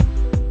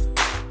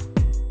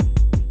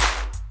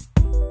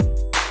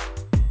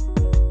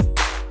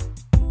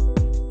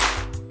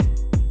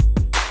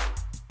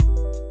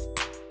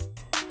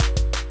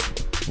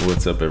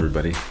What's up,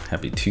 everybody?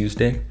 Happy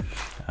Tuesday.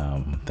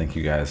 Thank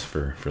you guys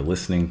for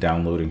listening,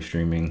 downloading,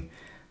 streaming,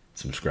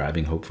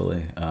 subscribing,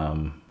 hopefully.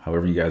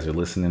 However you guys are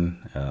listening,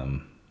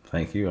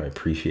 thank you. I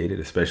appreciate it,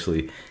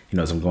 especially,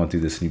 as I'm going through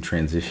this new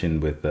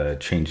transition with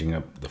changing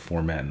up the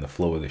format and the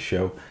flow of the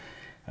show.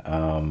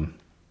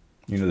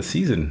 The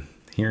season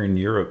here in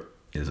Europe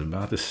is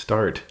about to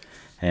start,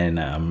 and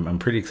I'm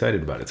pretty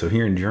excited about it. So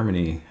here in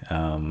Germany,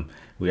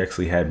 we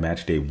actually had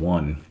match day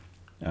 1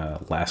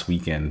 last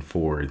weekend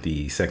for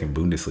the second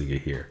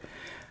Bundesliga here.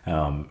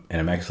 And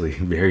I'm actually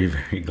very,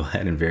 very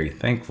glad and very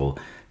thankful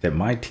that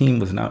my team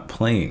was not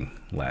playing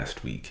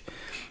last week.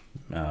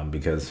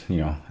 Because,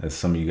 as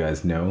some of you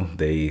guys know,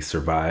 they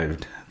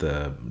survived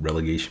the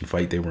relegation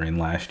fight they were in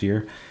last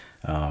year.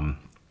 And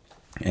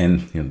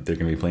they're going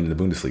to be playing in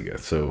the Bundesliga.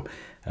 So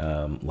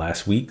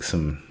last week,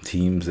 some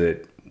teams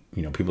that,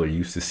 people are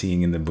used to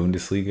seeing in the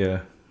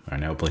Bundesliga are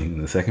now playing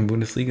in the second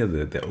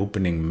Bundesliga. The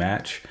opening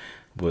match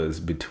was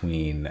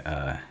between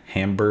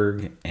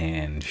Hamburg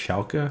and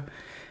Schalke.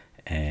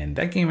 And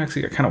that game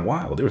actually got kind of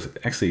wild. There was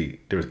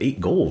 8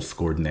 goals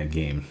scored in that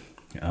game.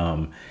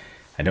 I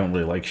don't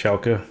really like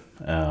Schalke,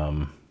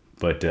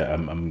 but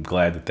I'm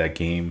glad that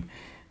game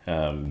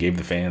gave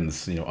the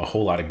fans, a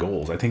whole lot of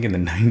goals. I think in the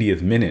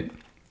 90th minute,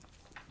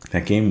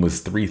 that game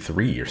was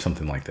 3-3 or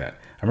something like that.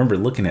 I remember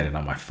looking at it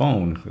on my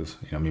phone because,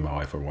 me and my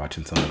wife were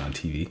watching something on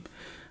TV.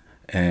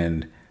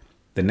 And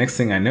the next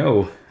thing I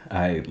know,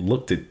 I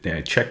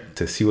checked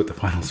to see what the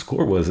final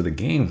score was of the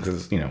game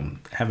because,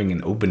 having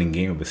an opening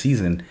game of a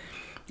season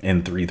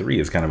and 3-3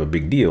 is kind of a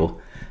big deal.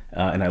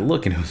 And I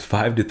look and it was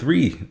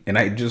 5-3. And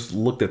I just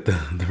looked at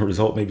the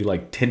result maybe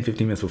like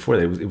 10-15 minutes before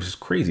that. It was just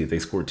crazy that they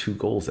scored 2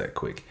 goals that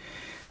quick.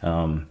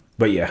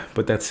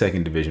 But that's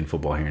second division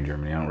football here in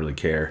Germany. I don't really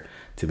care,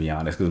 to be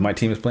honest, because my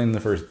team is playing the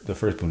first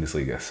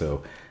Bundesliga.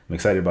 So I'm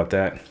excited about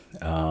that.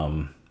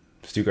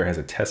 Stuttgart has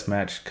a test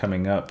match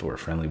coming up, or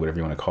friendly, whatever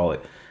you want to call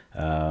it.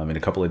 In a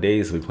couple of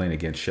days, we'll be playing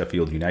against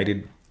Sheffield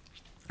United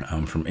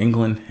from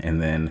England.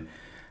 And then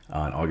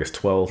on August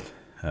 12th,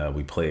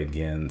 we play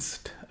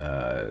against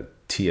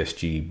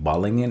TSG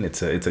Ballingen.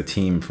 It's a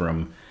team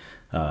from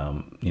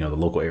the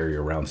local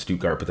area around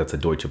Stuttgart, but that's a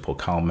Deutsche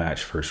Pokal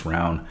match, first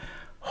round.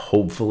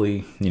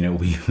 Hopefully,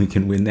 we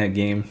can win that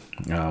game.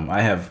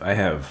 I have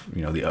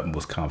the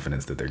utmost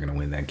confidence that they're going to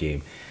win that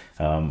game,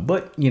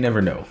 but you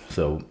never know.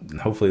 So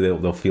hopefully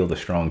they'll field a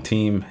strong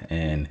team,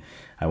 and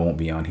I won't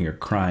be on here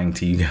crying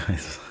to you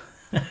guys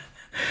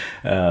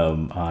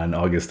on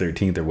August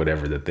 13th or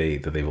whatever that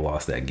they've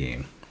lost that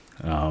game.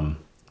 I'm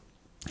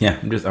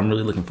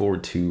really looking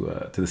forward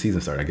to the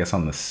season start. I guess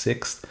on the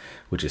 6th,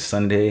 which is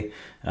Sunday,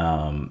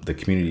 the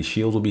Community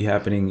Shield will be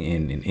happening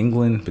in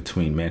England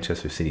between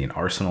Manchester City and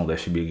Arsenal.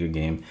 That should be a good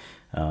game.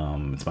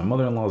 It's my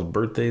mother-in-law's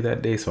birthday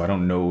that day, so I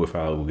don't know if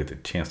I will get the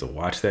chance to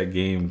watch that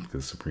game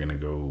because we're gonna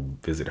go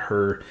visit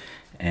her,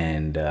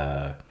 and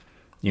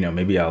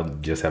maybe I'll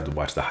just have to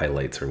watch the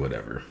highlights or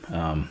whatever.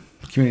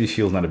 Community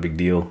Shield's not a big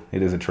deal.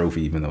 It is a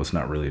trophy, even though it's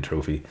not really a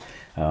trophy.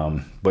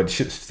 But it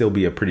should still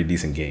be a pretty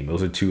decent game.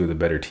 Those are 2 of the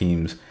better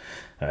teams.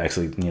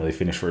 Actually, they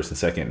finished first and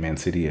second, Man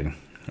City and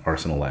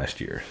Arsenal last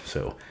year.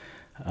 So,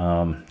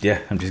 I'm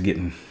just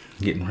getting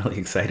really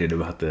excited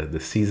about the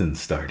season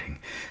starting.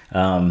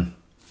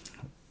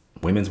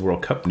 Women's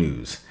World Cup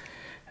news.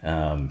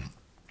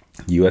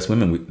 U.S.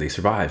 women, they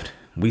survived.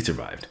 We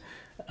survived.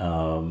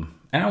 And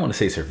I don't want to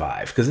say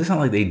survived because it's not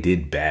like they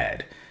did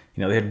bad.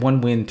 They had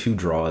 1 win, 2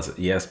 draws.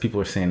 Yes,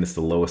 people are saying it's the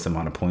lowest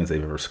amount of points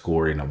they've ever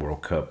scored in a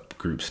World Cup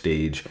group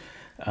stage.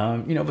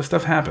 But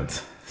stuff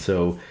happens.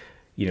 So,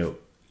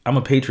 I'm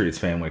a Patriots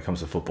fan when it comes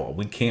to football.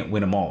 We can't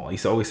win them all. I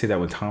used to always say that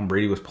when Tom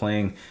Brady was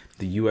playing.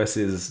 The U.S.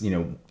 is,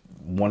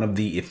 one of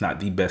the, if not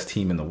the best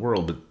team in the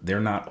world, but they're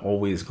not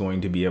always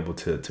going to be able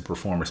to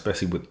perform,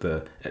 especially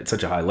at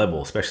such a high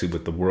level, especially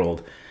with the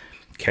world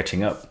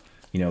catching up.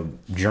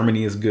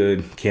 Germany is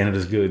good,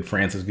 Canada's good,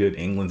 France is good,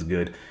 England's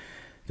good.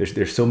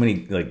 There's so many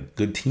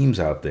good teams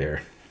out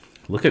there.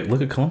 Look at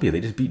Colombia. They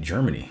just beat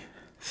Germany.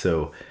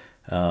 So,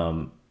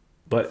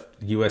 but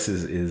U.S.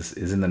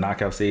 is in the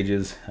knockout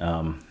stages.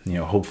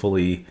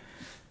 Hopefully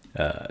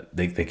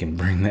they can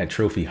bring that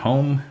trophy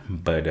home.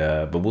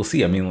 But we'll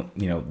see. I mean,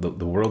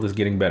 the world is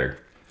getting better.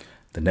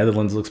 The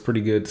Netherlands looks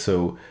pretty good.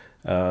 So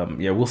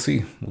we'll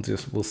see.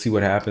 We'll see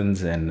what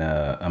happens. And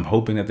I'm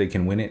hoping that they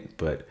can win it.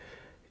 But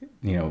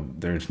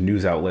there's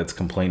news outlets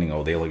complaining,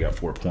 they only got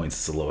 4 points.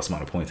 It's the lowest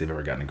amount of points they've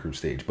ever gotten in group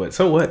stage. But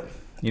so what?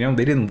 They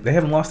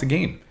haven't lost a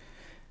game.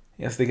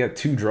 Yes, they got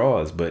 2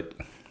 draws, but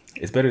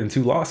it's better than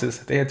 2 losses.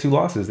 If they had 2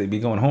 losses, they'd be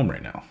going home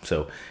right now.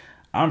 So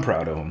I'm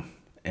proud of them.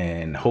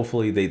 And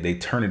hopefully they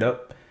turn it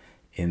up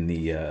in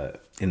the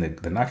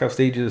knockout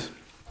stages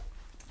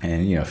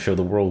and, show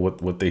the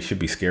world what they should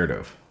be scared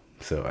of.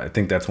 So I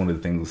think that's one of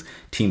the things.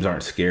 Teams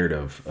aren't scared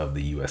of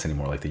the U.S.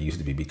 anymore like they used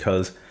to be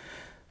because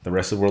the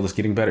rest of the world is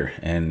getting better,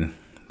 and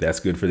that's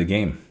good for the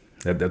game.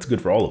 That's good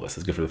for all of us.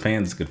 It's good for the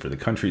fans. It's good for the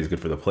country. It's good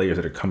for the players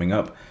that are coming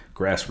up,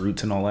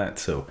 grassroots and all that.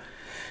 So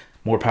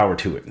more power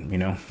to it.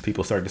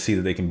 People start to see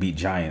that they can beat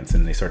giants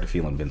and they start to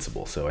feel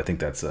invincible. So I think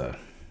that's a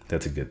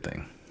good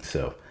thing.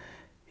 So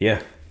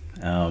yeah,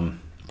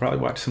 probably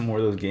watch some more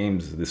of those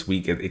games this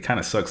week. It kind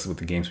of sucks with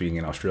the games being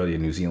in Australia,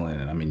 New Zealand,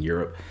 and I'm in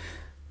Europe.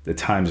 The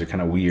times are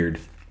kind of weird.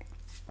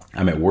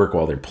 I'm at work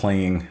while they're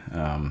playing.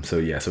 So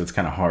it's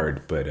kind of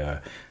hard,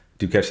 but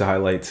do catch the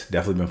highlights.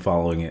 Definitely been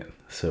following it.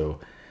 So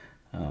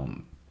a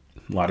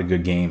lot of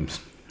good games.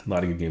 A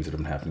lot of good games that have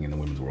been happening in the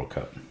Women's World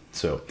Cup.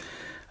 So,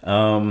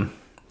 I'm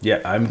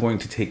going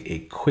to take a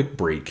quick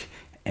break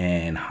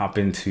and hop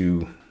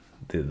into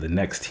the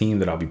next team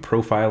that I'll be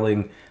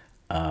profiling.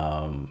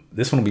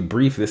 This one will be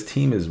brief. This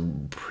team is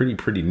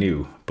pretty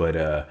new, but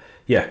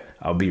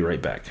I'll be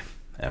right back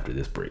after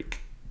this break.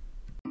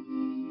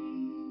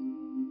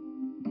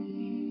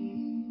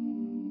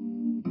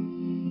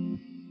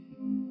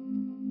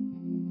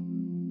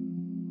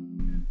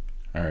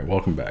 All right,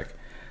 welcome back.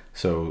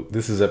 So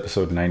this is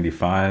episode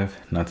 95.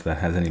 Not that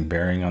has any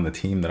bearing on the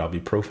team that I'll be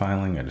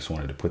profiling. I just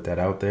wanted to put that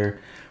out there.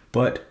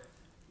 But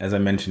as I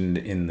mentioned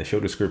in the show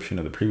description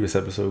of the previous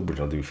episode, which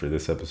I'll do for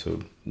this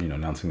episode,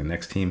 announcing the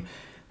next team,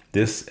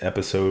 this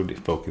episode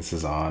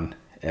focuses on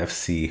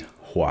FC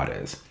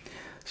Juárez.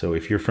 So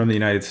if you're from the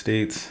United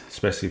States,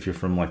 especially if you're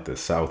from like the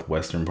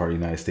southwestern part of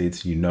the United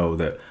States, you know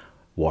that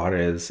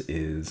Juárez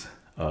is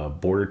a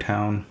border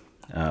town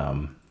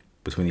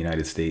between the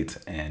United States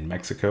and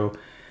Mexico.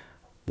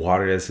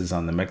 Juárez is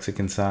on the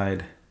Mexican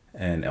side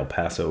and El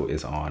Paso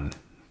is on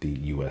the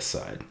U.S.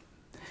 side.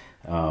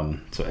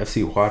 So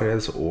FC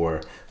Juárez,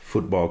 or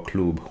Football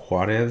Club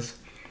Juárez,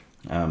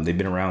 they've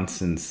been around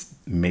since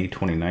May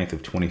 29th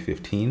of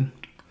 2015.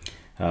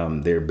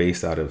 They're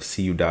based out of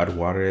Ciudad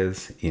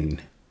Juárez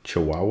in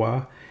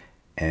Chihuahua,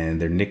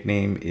 and their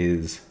nickname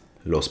is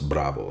Los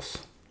Bravos.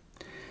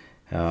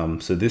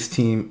 So this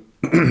team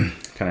kind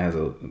of has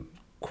a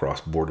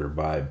cross-border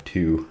vibe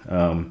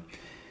too.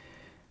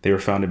 They were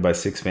founded by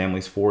 6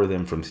 families, 4 of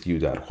them from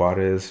Ciudad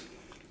Juárez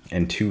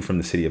and 2 from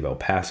the city of El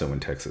Paso in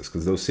Texas.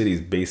 Because those cities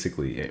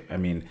basically, I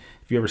mean,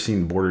 if you've ever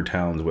seen border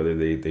towns, whether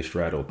they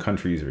straddle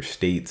countries or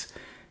states,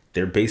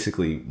 they're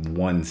basically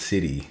one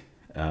city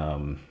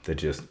that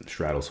just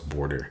straddles a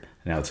border.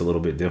 Now, it's a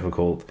little bit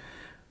difficult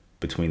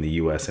between the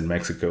U.S. and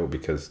Mexico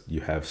because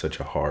you have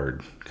such a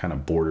hard kind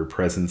of border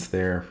presence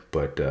there.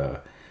 But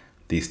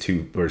these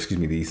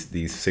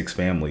 6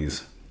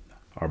 families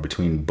are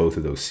between both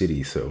of those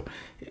cities. So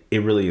it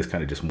really is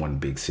kind of just one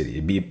big city.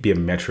 It'd be a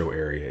metro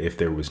area if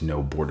there was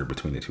no border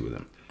between the two of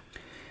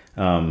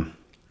them.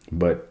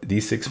 But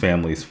these 6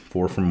 families,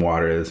 4 from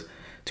Juárez,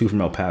 2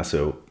 from El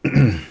Paso,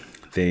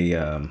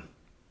 the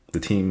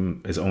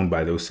team is owned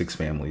by those 6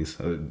 families.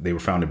 They were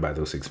founded by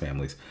those 6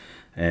 families.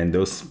 And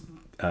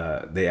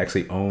they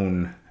actually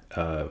own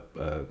a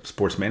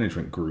sports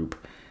management group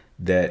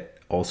that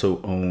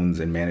also owns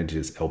and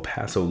manages El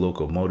Paso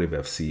Locomotive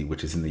FC,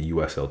 which is in the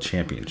USL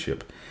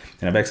Championship.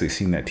 And I've actually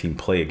seen that team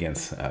play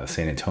against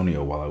San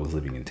Antonio while I was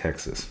living in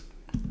Texas.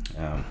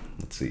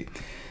 Let's see.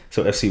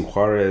 So FC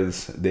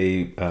Juárez,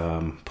 they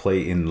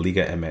play in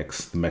Liga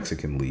MX, the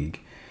Mexican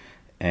league.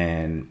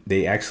 And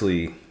they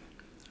actually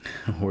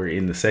were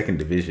in the 2nd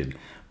division,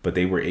 but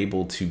they were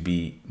able to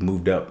be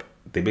moved up.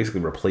 They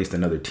basically replaced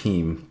another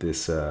team,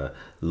 this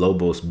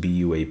Lobos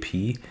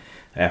BUAP.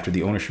 After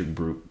the ownership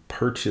group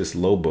purchased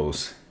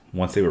Lobos,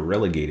 once they were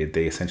relegated,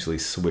 they essentially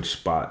switched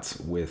spots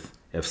with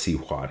FC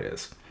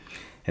Juárez.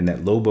 And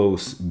that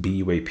Lobos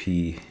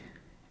BUAP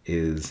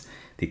is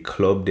the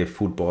Club de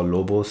Fútbol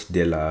Lobos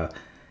de la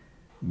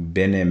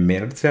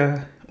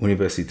Benemérita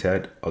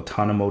Universidad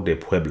Autónoma de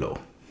Pueblo.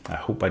 I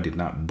hope I did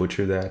not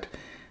butcher that,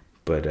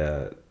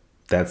 but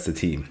that's the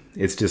team.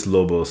 It's just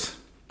Lobos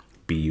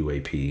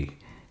BUAP.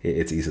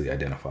 It's easily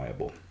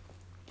identifiable.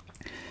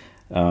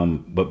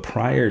 But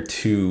prior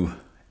to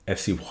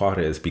FC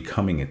Juárez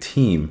becoming a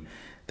team,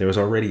 there was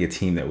already a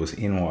team that was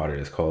in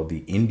Juárez called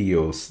the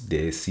Indios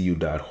de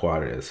Ciudad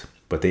Juárez,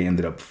 but they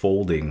ended up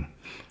folding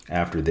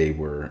after they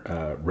were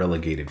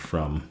relegated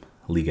from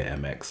Liga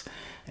MX.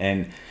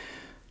 And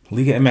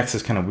Liga MX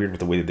is kind of weird with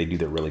the way that they do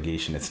their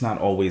relegation. It's not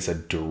always a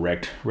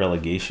direct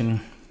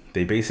relegation.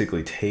 They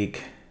basically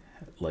take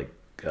like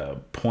a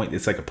point.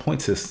 It's like a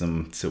point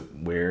system to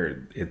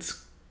where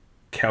it's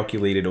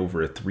calculated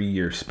over a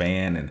 3-year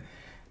span, and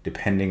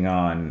depending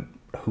on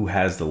who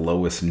has the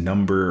lowest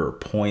number or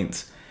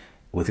points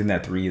within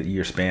that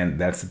 3-year span,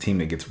 that's the team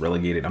that gets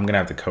relegated. I'm gonna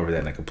have to cover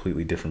that in a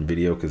completely different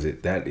video because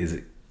that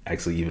is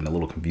actually even a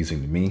little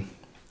confusing to me.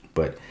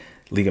 But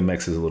Liga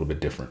MX is a little bit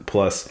different.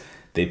 Plus,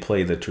 they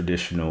play the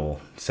traditional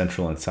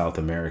Central and South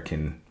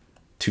American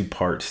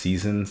 2-part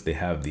seasons. They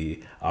have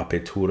the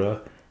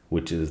Apertura,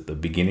 which is the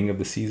beginning of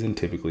the season,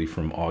 typically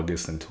from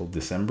August until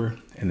December.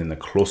 And then the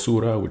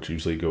Clausura, which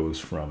usually goes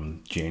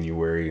from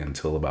January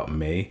until about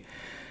May.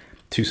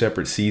 2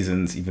 separate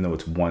seasons, even though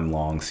it's one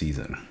long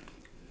season.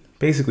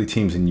 Basically,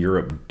 teams in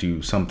Europe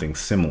do something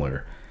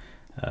similar.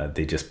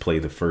 They just play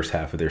the first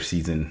half of their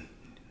season,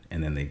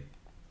 and then they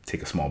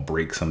take a small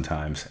break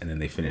sometimes, and then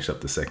they finish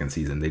up the second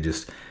season.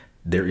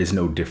 There is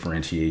no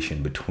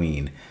differentiation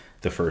between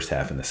the first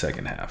half and the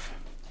second half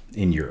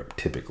in Europe,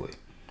 typically.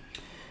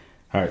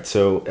 All right,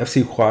 so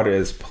FC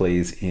Juárez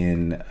plays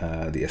in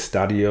the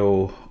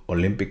Estadio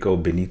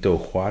Olímpico Benito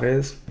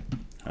Juárez.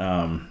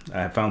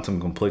 I found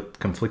some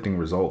conflicting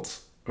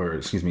results, or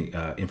excuse me,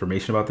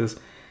 information about this.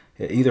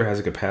 It either has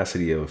a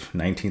capacity of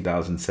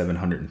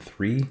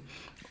 19,703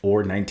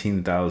 or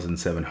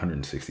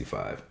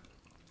 19,765.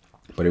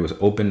 But it was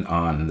opened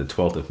on the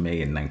 12th of May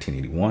in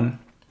 1981.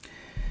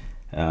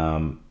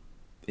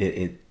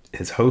 It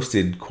has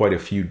hosted quite a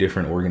few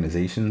different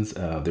organizations.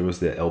 There was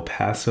the El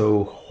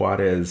Paso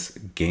Juarez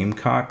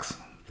Gamecocks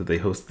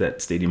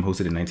that stadium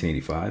hosted in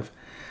 1985.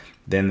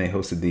 Then they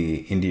hosted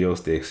the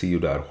Indios de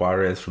Ciudad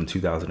Juárez from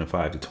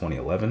 2005 to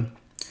 2011.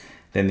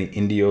 Then the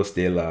Indios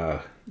de la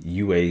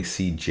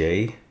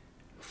UACJ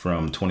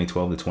from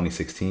 2012 to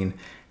 2016.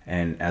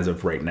 And as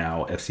of right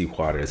now, FC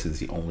Juárez is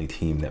the only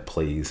team that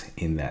plays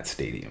in that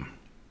stadium.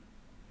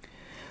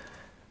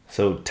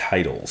 So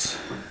titles.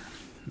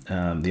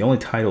 The only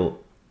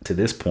title to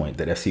this point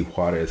that FC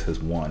Juárez has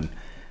won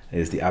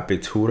is the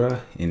Apertura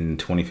in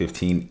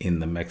 2015 in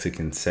the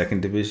Mexican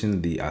second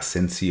division, the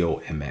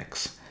Ascenso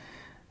MX.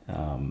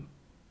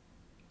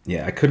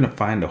 I couldn't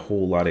find a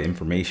whole lot of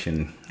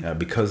information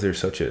because they're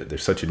such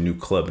a new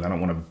club, and I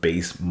don't want to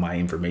base my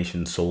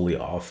information solely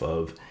off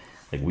of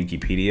like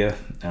Wikipedia.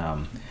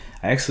 I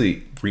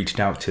actually reached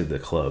out to the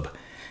club,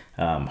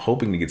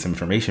 hoping to get some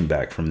information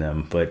back from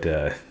them, but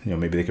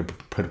maybe they could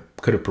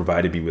have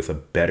provided me with a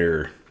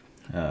better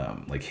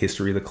like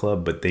history of the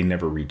club, but they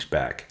never reached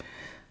back.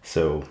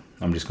 So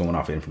I'm just going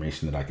off of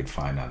information that I could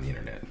find on the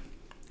internet.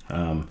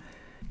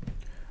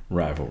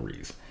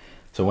 Rivalries.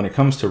 So when it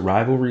comes to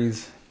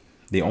rivalries,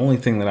 the only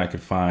thing that I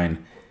could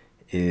find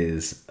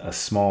is a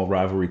small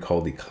rivalry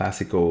called the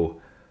Clásico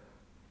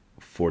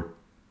Fronterizo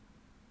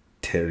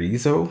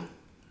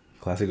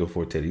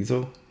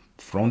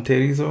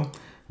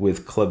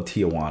with Club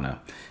Tijuana.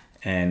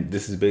 And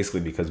this is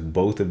basically because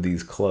both of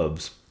these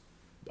clubs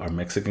are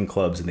Mexican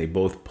clubs, and they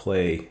both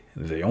play,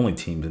 the only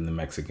teams in the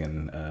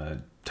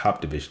Mexican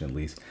top division at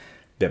least,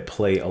 that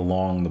play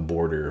along the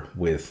border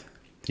with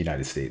the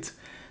United States.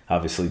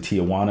 Obviously,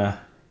 Tijuana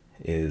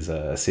is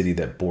a city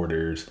that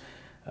borders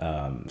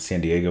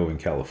San Diego in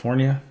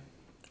California,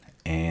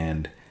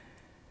 and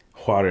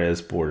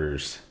Juarez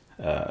borders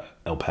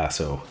El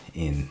Paso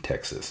in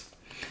Texas.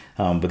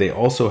 But they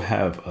also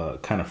have a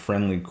kind of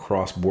friendly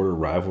cross-border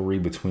rivalry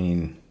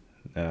between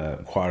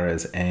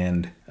Juarez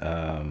and,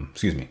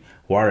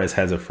 Juarez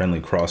has a friendly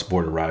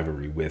cross-border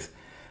rivalry with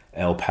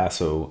El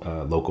Paso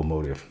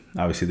Locomotive.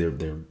 Obviously,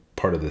 they're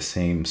part of the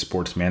same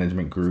sports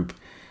management group,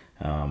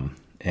 and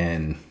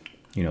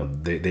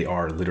they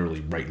are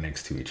literally right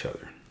next to each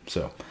other.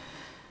 So,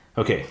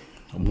 okay,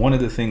 one of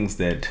the things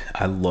that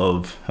I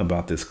love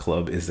about this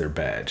club is their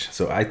badge.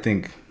 So I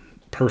think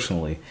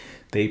personally,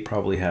 they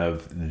probably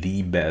have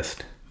the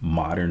best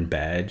modern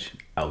badge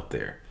out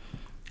there.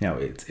 Now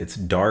it's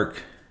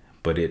dark,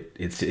 but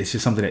it's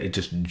just something that it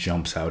just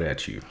jumps out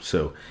at you.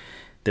 So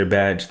their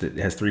badge that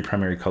has three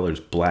primary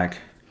colors: black,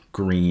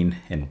 green,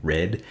 and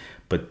red.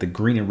 But the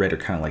green and red are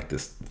kind of like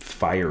this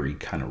fiery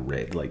kind of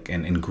red, like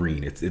and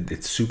green.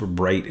 It's super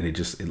bright, and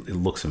it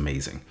looks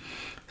amazing.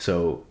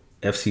 So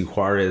FC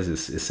Juárez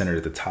is centered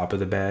at the top of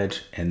the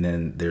badge, and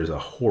then there's a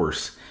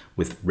horse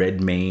with red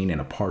mane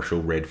and a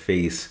partial red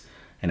face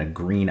and a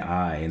green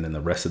eye, and then the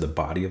rest of the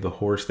body of the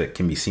horse that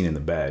can be seen in the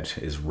badge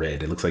is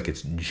red. It looks like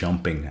it's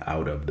jumping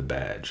out of the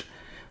badge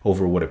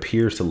over what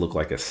appears to look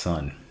like a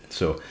sun.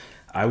 So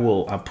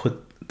I'll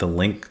put the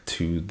link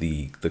to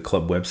the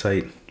club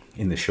website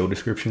in the show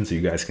description so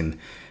you guys can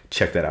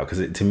check that out,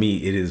 because to me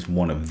it is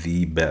one of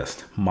the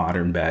best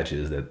modern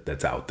badges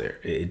that's out there.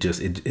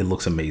 It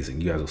looks amazing.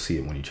 You guys will see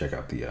it when you check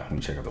out the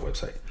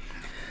website.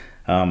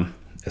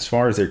 As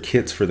far as their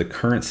kits for the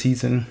current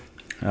season,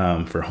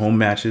 for home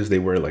matches, they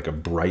wear like a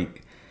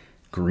bright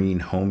green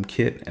home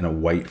kit and a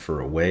white for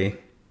away.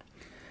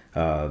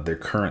 Their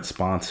current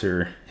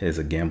sponsor is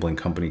a gambling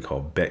company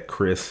called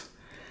BetChris.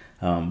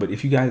 But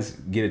if you guys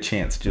get a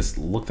chance, just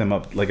look them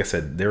up. Like I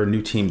said, they're a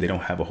new team. They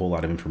don't have a whole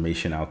lot of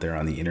information out there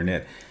on the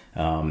internet.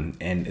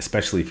 And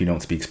especially if you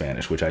don't speak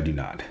Spanish, which I do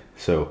not.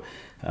 So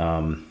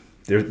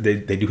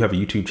they do have a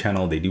YouTube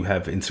channel. They do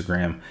have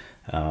Instagram.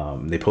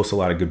 They post a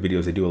lot of good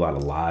videos. They do a lot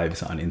of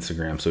lives on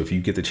Instagram. So if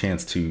you get the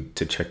chance to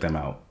check them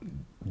out,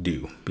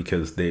 do,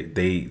 because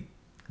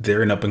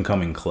they're an up and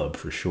coming club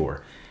for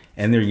sure.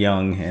 And they're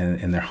young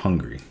and they're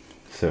hungry.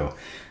 So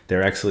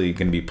they're actually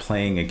going to be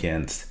playing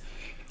against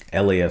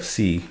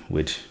LAFC,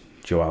 which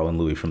Joao and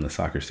Louis from the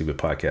Soccer Stupid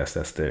podcast,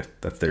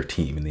 that's their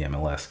team in the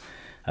MLS.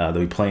 They'll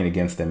be playing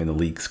against them in the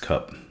Leagues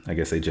Cup. I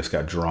guess they just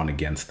got drawn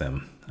against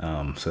them.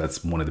 So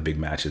that's one of the big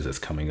matches that's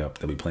coming up.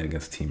 They'll be playing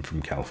against a team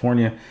from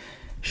California.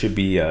 Should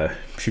be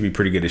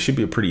pretty good. It should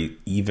be a pretty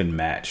even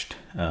matched.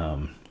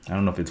 I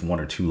don't know if it's one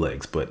or two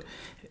legs, but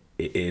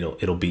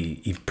it'll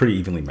be pretty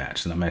evenly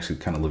matched. And I'm actually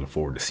kind of looking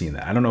forward to seeing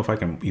that. I don't know if I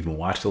can even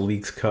watch the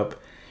Leagues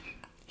Cup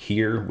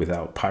here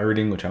without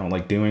pirating, which I don't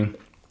like doing.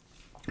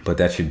 But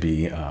that should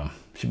be a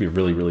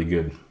really, really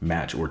good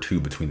match or two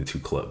between the two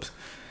clubs.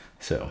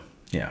 So,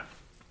 yeah.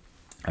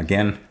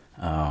 Again,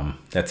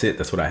 That's it.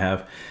 That's what I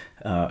have.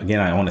 Again,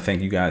 I want to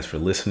thank you guys for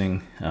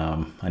listening.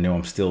 I know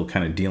I'm still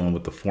kind of dealing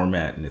with the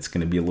format, and it's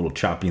going to be a little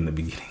choppy in the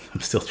beginning. I'm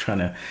still trying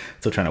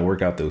to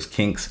work out those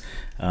kinks.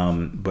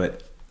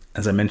 But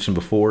as I mentioned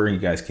before, you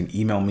guys can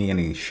email me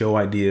any show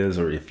ideas,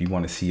 or if you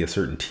want to see a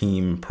certain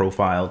team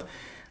profiled.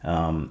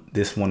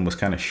 This one was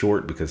kind of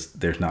short because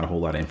there's not a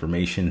whole lot of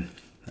information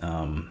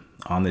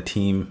on the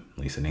team, at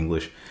least in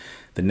English.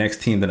 The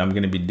next team that I'm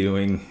going to be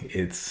doing,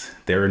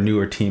 they're a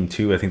newer team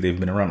too. I think they've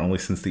been around only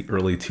since the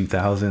early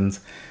 2000s.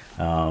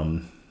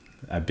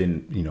 I've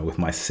been, with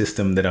my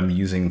system that I'm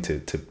using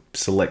to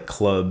select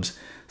clubs,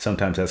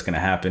 sometimes that's going to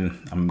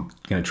happen. I'm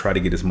going to try to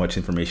get as much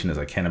information as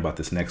I can about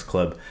this next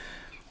club.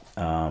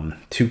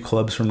 2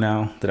 clubs from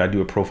now that I do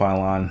a profile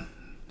on,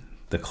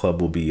 the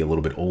club will be a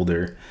little bit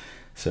older.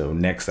 So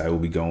next I will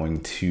be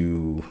going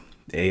to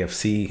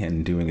AFC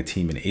and doing a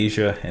team in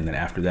Asia. And then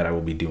after that, I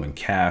will be doing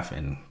CAF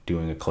and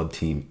doing a club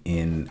team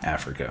in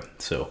Africa.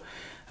 So,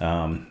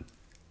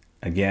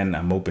 again,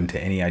 I'm open to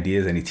any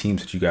ideas, any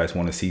teams that you guys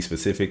want to see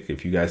specific.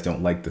 If you guys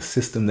don't like the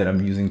system that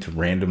I'm using to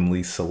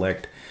randomly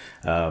select,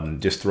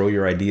 just throw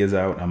your ideas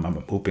out.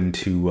 I'm open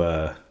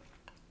to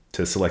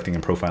selecting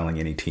and profiling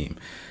any team.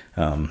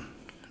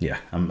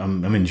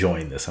 I'm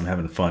enjoying this. I'm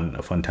having a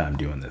fun time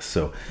doing this.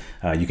 So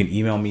you can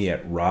email me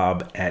at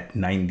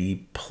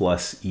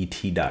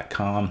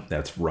rob@90pluset.com.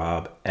 That's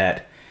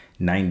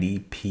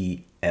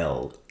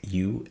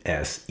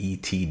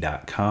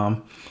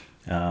rob@90pluset.com.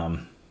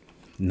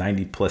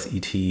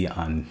 90pluset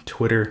on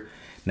Twitter,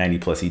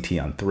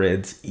 90pluset on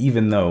Threads,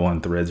 even though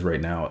on Threads right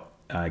now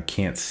I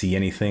can't see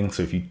anything.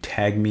 So if you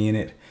tag me in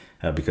it,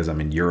 because I'm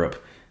in Europe,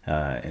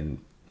 and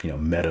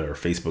Meta or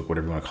Facebook,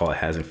 whatever you want to call it,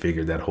 hasn't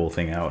figured that whole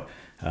thing out.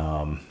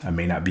 I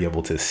may not be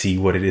able to see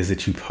what it is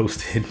that you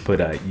posted,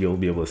 but you'll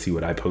be able to see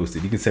what I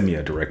posted. You can send me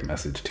a direct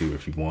message too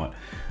if you want,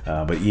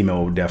 but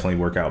email will definitely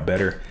work out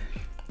better.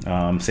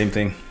 Same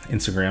thing,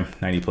 Instagram,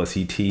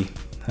 90pluset.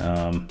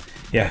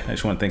 I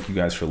just want to thank you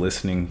guys for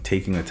listening,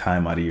 taking the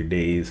time out of your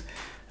days.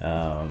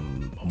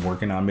 I'm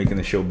working on making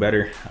the show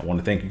better. I want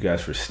to thank you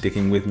guys for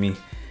sticking with me.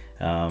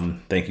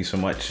 Thank you so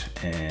much,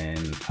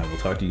 and I will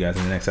talk to you guys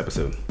in the next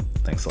episode.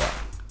 Thanks a lot.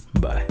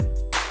 Bye.